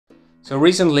So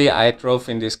recently I drove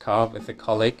in this car with a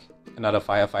colleague, another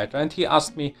firefighter, and he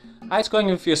asked me, how it's going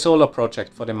with your solar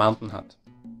project for the mountain hut?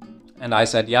 And I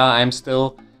said, yeah, I'm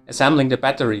still assembling the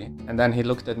battery. And then he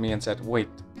looked at me and said, wait,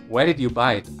 where did you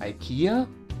buy it? IKEA?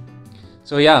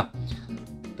 So yeah,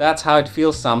 that's how it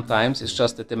feels sometimes. It's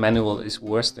just that the manual is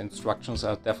worse. The instructions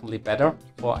are definitely better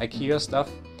for IKEA stuff.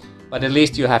 But at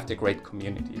least you have the great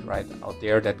community right out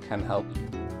there that can help you.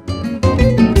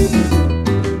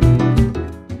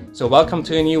 So welcome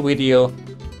to a new video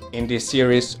in this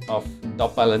series of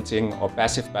top balancing or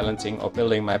passive balancing or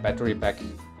building my battery pack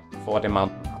for the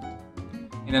mountain hut.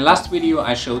 In the last video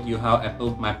I showed you how I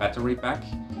built my battery pack,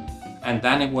 and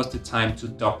then it was the time to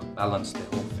top balance the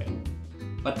whole thing.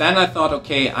 But then I thought,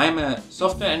 okay, I'm a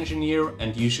software engineer,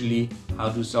 and usually how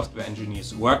do software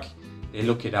engineers work? They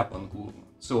look it up on Google.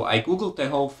 So I Googled the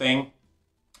whole thing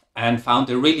and found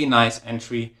a really nice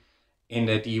entry in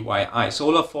the DIY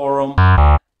solar forum,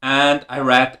 and I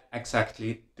read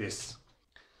exactly this.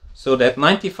 So that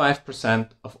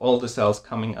 95% of all the cells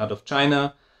coming out of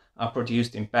China are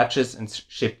produced in batches and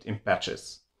shipped in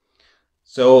batches.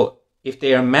 So if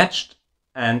they are matched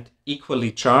and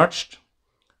equally charged,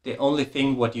 the only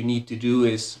thing what you need to do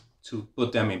is to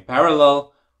put them in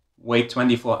parallel, wait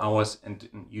 24 hours, and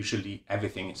usually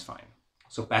everything is fine.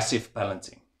 So passive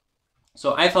balancing.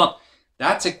 So I thought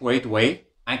that's a great way.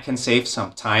 I can save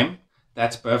some time.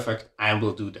 That's perfect. I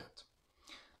will do that.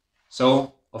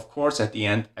 So of course at the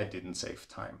end I didn't save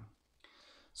time.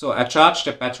 So I charged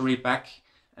the battery back,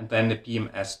 and then the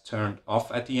BMS turned off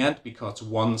at the end because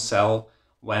one cell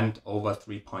went over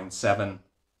 3.7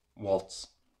 volts.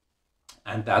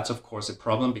 And that's of course a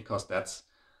problem because that's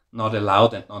not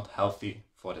allowed and not healthy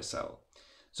for the cell.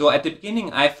 So at the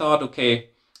beginning I thought, okay,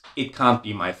 it can't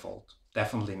be my fault.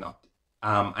 Definitely not.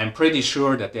 I'm pretty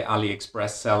sure that the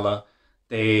AliExpress seller,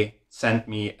 they sent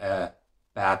me a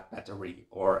bad battery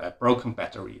or a broken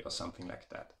battery or something like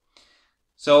that.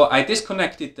 So I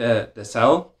disconnected the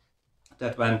cell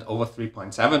that went over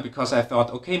 3.7 because I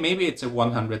thought, okay, maybe it's a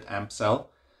 100 amp cell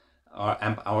or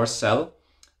amp hour cell,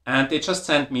 and they just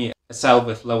sent me a cell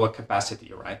with lower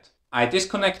capacity, right? I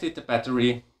disconnected the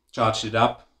battery, charged it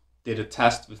up, did a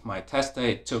test with my tester.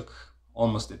 It took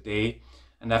almost a day,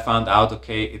 and I found out,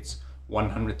 okay, it's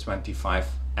 125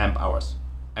 amp hours.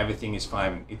 Everything is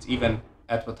fine. It's even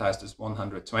advertised as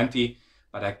 120,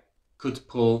 but I could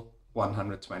pull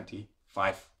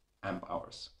 125 amp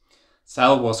hours.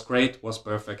 Cell was great, was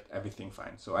perfect, everything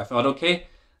fine. So I thought, okay,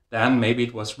 then maybe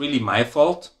it was really my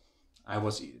fault. I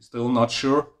was still not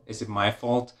sure, is it my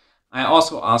fault? I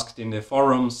also asked in the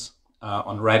forums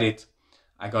on Reddit.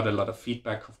 I got a lot of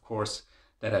feedback, of course,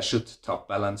 that I should top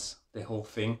balance the whole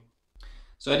thing.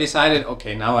 So I decided,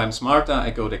 okay, now I'm smarter.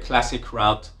 I go the classic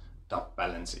route, top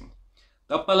balancing.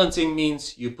 Top balancing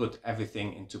means you put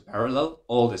everything into parallel,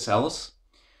 all the cells.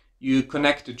 You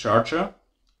connect the charger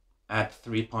at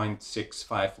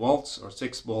 3.65 volts or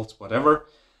 6 volts, whatever,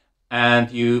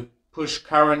 and you push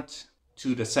current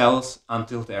to the cells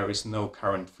until there is no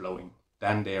current flowing.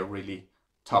 Then they are really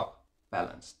top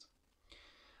balanced.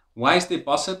 Why is it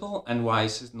possible and why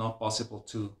is it not possible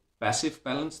to passive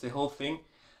balance the whole thing?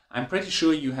 I'm pretty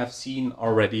sure you have seen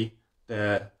already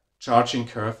the charging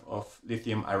curve of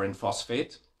lithium iron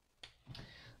phosphate.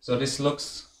 So this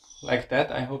looks like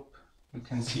that. I hope you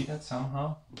can see that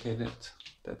somehow. Okay,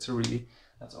 that's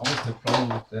always the problem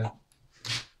with the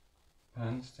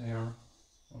pens there.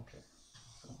 Okay,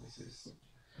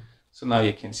 so now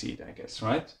you can see it, I guess,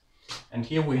 right? And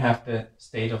here we have the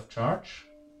state of charge,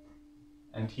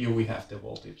 and here we have the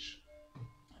voltage.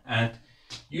 And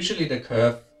usually the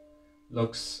curve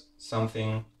looks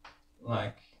something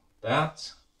like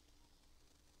that,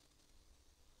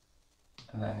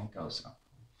 and then it goes up.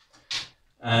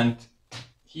 And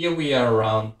here we are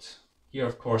around, here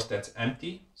of course that's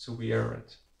empty, so we are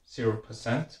at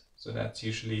 0%, so that's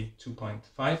usually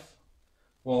 2.5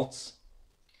 volts.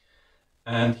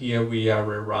 And here we are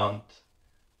around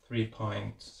 3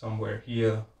 point somewhere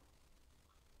here,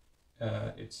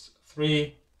 it's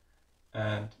 3,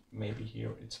 and maybe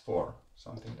here it's 4,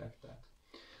 something like that.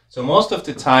 So most of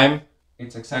the time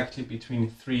it's exactly between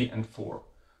 3 and 4,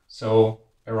 so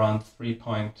around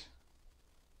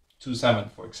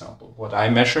 3.27, for example, what I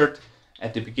measured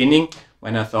at the beginning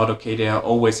when I thought, okay, they are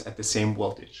always at the same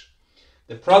voltage.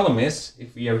 The problem is,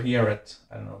 if we are here at,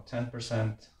 I don't know,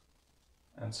 10%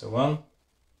 and so on,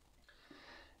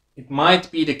 it might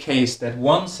be the case that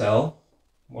one cell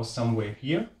was somewhere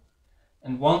here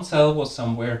and one cell was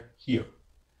somewhere here,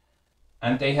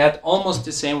 and they had almost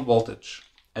the same voltage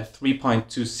at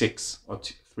 3.26 or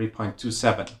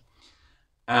 3.27.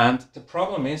 And the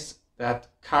problem is that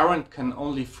current can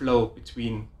only flow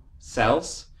between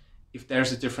cells if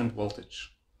there's a different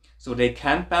voltage. So they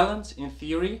can balance in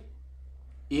theory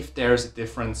if there's a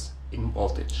difference in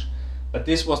voltage. But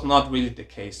this was not really the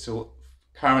case, so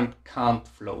current can't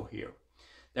flow here.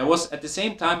 There was at the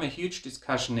same time a huge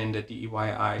discussion in the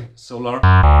DIY solar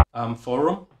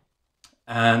forum,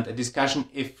 and a discussion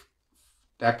if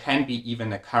there can be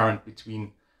even a current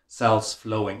between cells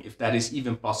flowing, if that is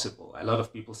even possible. A lot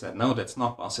of people said, no, that's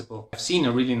not possible. I've seen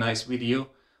a really nice video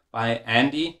by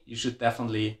Andy. You should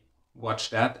definitely watch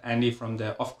that. Andy from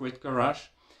the Off-Grid Garage.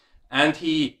 And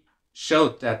he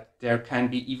showed that there can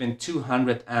be even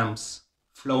 200 amps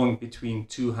flowing between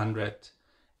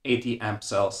 280 amp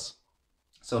cells.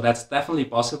 So that's definitely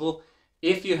possible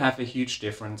if you have a huge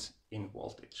difference in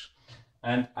voltage.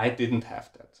 And I didn't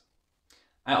have that.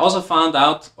 I also found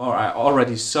out, or I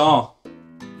already saw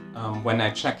when I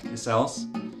checked the cells,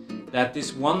 that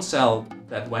this one cell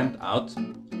that went out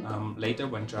later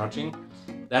when charging,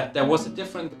 that there was a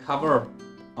different cover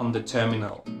on the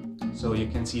terminal. So you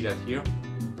can see that here.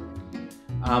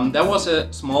 There was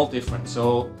a small difference.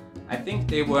 So I think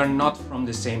they were not from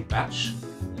the same batch.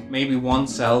 Maybe one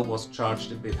cell was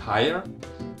charged a bit higher,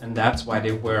 and that's why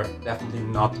they were definitely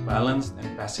not balanced,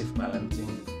 and passive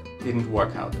balancing didn't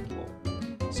work out at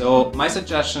all. So my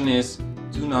suggestion is,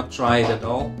 do not try it at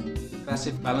all.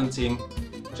 Passive balancing,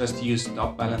 just use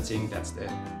top balancing. That's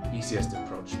the easiest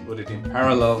approach. Put it in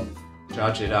parallel,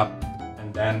 charge it up,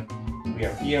 and then we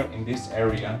are here in this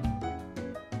area,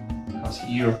 because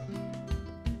here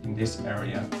in this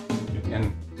area you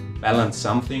can balance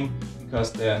something,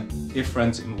 because the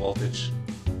difference in voltage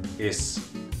is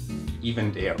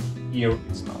even there. Here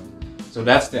it's not. So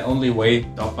that's the only way,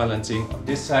 top balancing on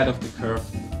this side of the curve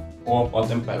or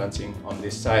bottom balancing on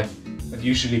this side. But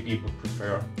usually people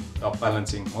prefer top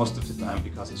balancing most of the time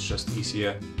because it's just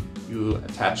easier. You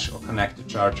attach or connect the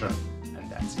charger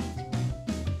and that's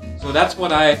it. So that's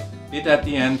what I did at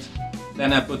the end.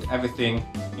 Then I put everything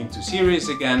into series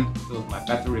again, filled my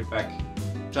battery pack,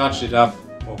 charged it up,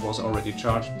 or was already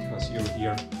charged because you're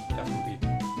here definitely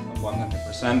on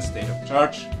 100% state of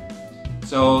charge.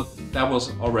 So that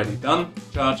was already done,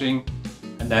 charging,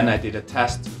 and then I did a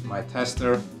test with my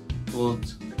tester,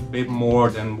 pulled a bit more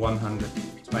than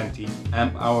 120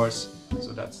 amp hours,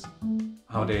 so that's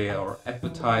how they are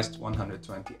advertised,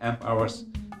 120 amp hours,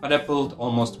 but I pulled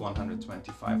almost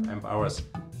 125 amp hours,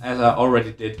 as I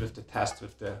already did with the test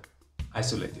with the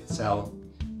isolated cell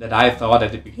that I thought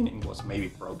at the beginning was maybe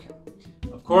broken.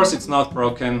 Of course it's not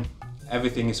broken,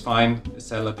 everything is fine, the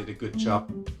seller did a good job.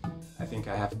 I think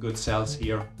I have good cells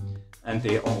here and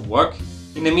they all work.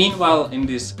 In the meanwhile, in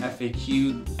this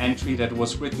FAQ entry that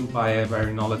was written by a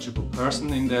very knowledgeable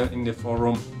person in the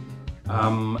forum,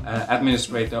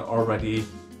 administrator already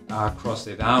crossed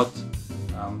it out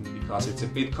because it's a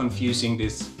bit confusing,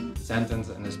 this sentence,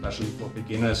 and especially for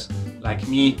beginners like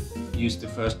me, use the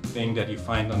first thing that you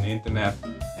find on the internet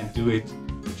and do it,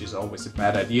 which is always a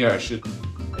bad idea. I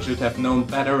should have known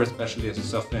better, especially as a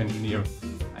software engineer.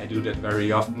 I do that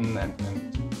very often and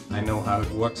I know how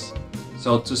it works.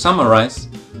 So to summarize,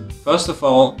 first of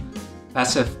all,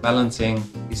 passive balancing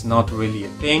is not really a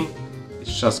thing.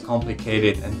 It's just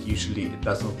complicated and usually it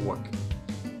doesn't work.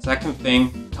 Second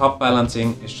thing, top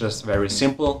balancing is just very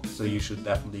simple, so you should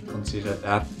definitely consider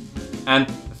that. And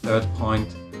the third point,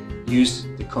 use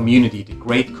the community, the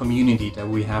great community that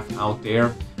we have out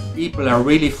there. People are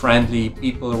really friendly,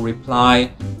 people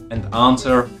reply and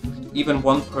answer. Even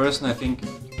one person, I think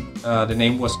the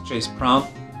name was Chase Brown,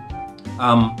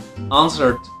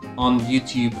 answered on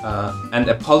YouTube and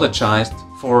apologized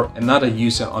for another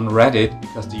user on Reddit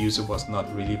because the user was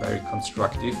not really very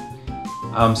constructive.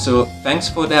 So thanks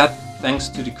for that, thanks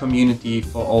to the community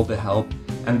for all the help,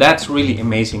 and that's really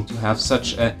amazing to have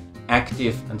such an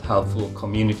active and helpful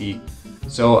community.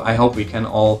 So I hope we can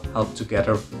all help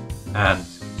together and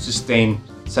sustain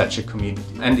such a community.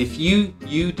 And if you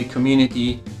the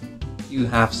community, you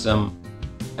have some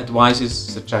advices,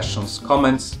 suggestions,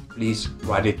 comments, please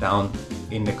write it down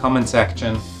in the comment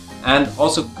section, and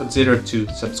also consider to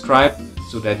subscribe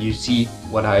so that you see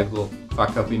what I will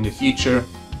fuck up in the future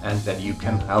and that you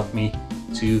can help me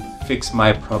to fix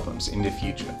my problems in the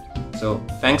future. So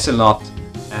thanks a lot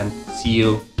and see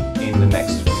you in the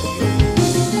next video.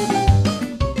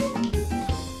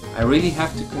 I really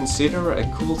have to consider a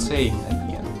cool saying at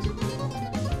the end.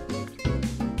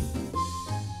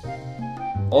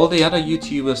 All the other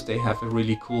YouTubers, they have a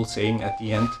really cool saying at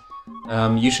the end,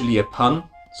 usually a pun,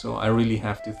 so I really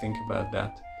have to think about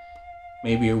that.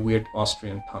 Maybe a weird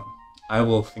Austrian pun. I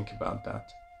will think about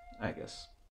that, I guess.